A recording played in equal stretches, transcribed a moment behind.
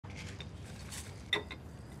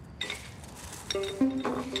Hey.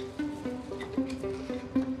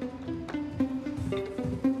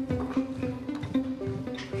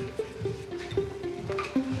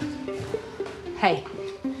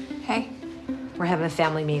 Hey. We're having a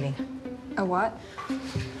family meeting. A what?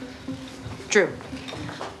 Drew.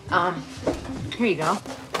 Here you go.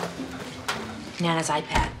 Nana's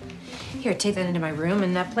iPad. Here, take that into my room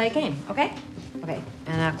and play a game, okay? Okay,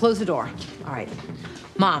 and close the door. All right.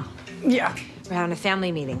 Mom. Yeah. We're having a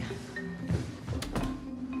family meeting.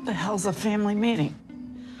 The hell's a family meeting?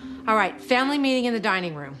 All right, family meeting in the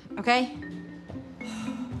dining room, okay?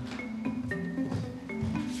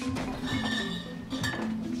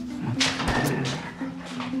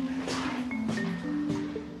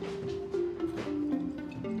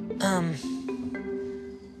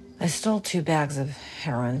 I stole 2 bags of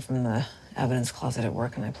heroin from the evidence closet at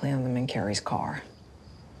work, and I planted them in Carrie's car.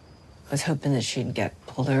 I was hoping that she'd get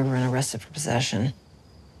pulled over and arrested for possession.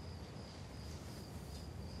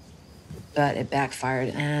 But it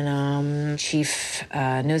backfired, and Chief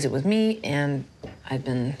knows it was me, and I've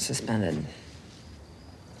been suspended.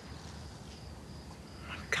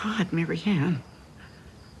 God, Mary Ann.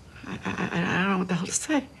 I don't know what the hell to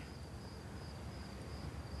say.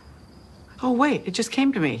 Oh, wait, it just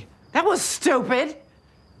came to me. That was stupid.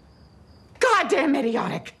 Goddamn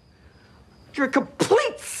idiotic. You're a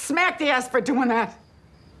complete smack the ass for doing that.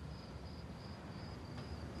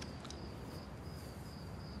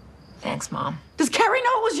 Thanks, Mom. Does Carrie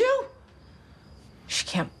know it was you? She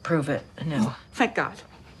can't prove it, no. Thank God.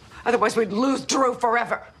 Otherwise, we'd lose Drew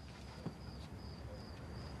forever.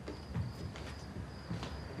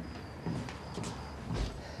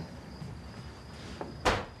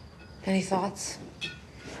 Any thoughts?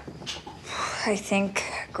 I think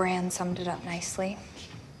Gran summed it up nicely.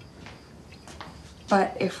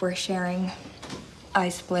 But if we're sharing, I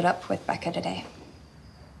split up with Becca today.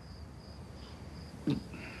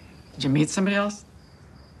 Did you meet somebody else?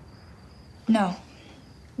 No.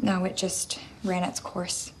 No, it just ran its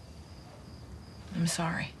course. I'm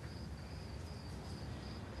sorry.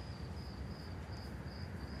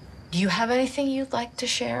 Do you have anything you'd like to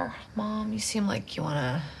share, Mom? You seem like you want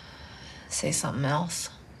to say something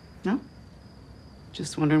else. No?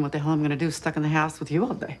 Just wondering what the hell I'm gonna do stuck in the house with you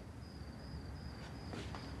all day.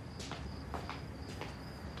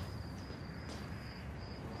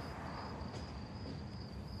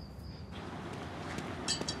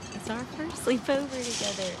 It's our first sleepover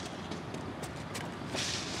together.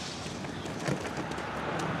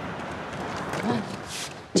 One,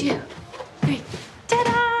 2, 3.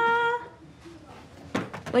 Ta-da!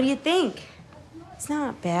 What do you think? It's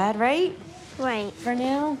not bad, right? Right. For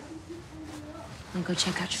now. Wanna go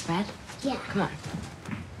check out your bed? Yeah. Come on.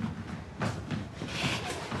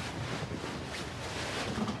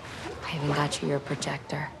 I even got you your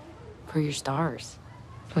projector for your stars.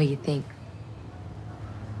 What do you think?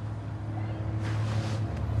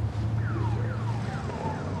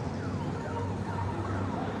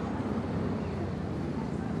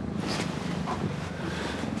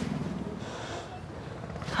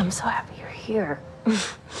 I'm so happy you're here.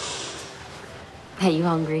 Hey, you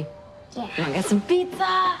hungry? Yeah. I got some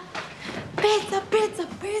pizza! Pizza, pizza,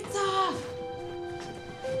 pizza!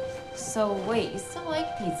 So wait, you still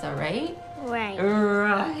like pizza, right? Right.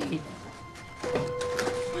 Right. Come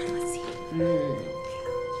on, let's see.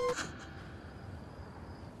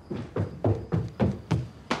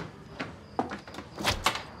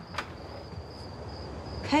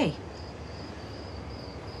 Hey.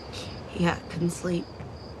 Yeah, couldn't sleep.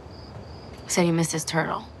 Said he missed his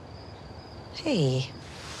turtle. Hey.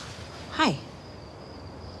 Hi.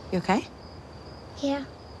 You okay? Yeah. You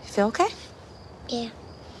feel okay? Yeah.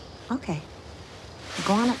 Okay.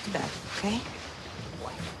 Go on up to bed, okay?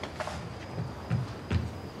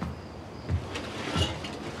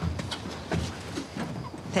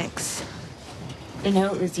 Thanks. I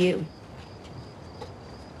know it was you.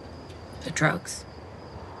 The drugs.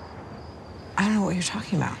 I don't know what you're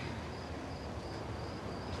talking about.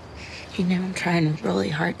 You know, I'm trying really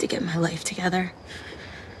hard to get my life together.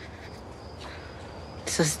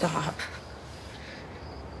 So stop.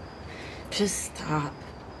 Just stop.